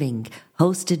Worth Living,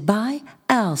 hosted by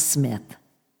Al Smith,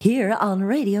 here on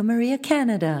Radio Maria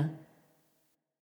Canada.